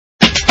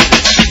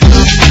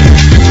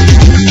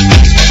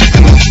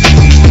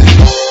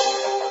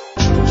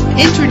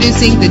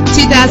Introducing the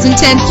 2010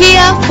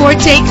 Kia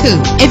Forte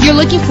Koup. If you're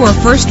looking for a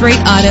first-rate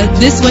auto,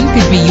 this one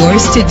could be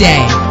yours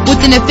today.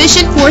 With an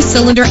efficient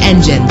 4-cylinder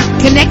engine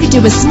connected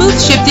to a smooth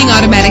shifting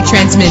automatic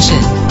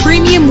transmission,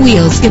 premium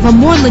wheels give a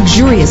more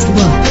luxurious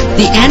look.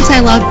 The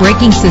anti-lock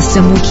braking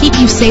system will keep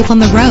you safe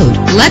on the road.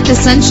 Let the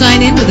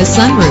sunshine in with a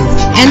sunroof,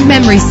 and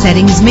memory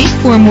settings make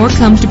for a more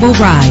comfortable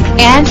ride.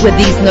 And with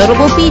these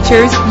notable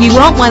features, you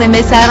won't want to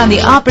miss out on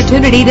the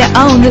opportunity to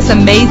own this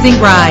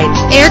amazing ride.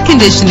 Air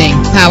conditioning,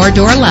 power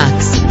door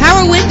locks,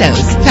 power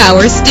windows,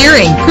 power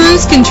steering,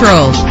 cruise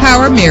control,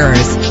 power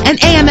mirrors, an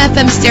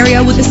AM/FM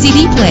stereo with a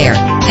CD player.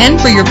 And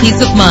for your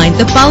peace of mind,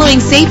 the following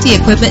safety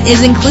equipment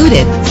is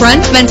included: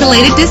 front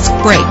ventilated disc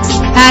brakes,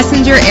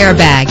 passenger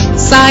airbag,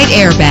 side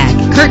airbag,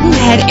 curtain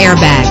head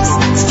airbags,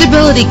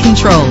 stability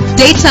control,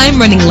 daytime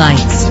running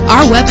lights.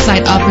 Our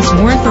website offers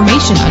more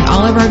information on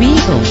all of our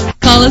vehicles.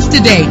 Call us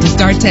today to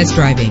start test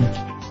driving.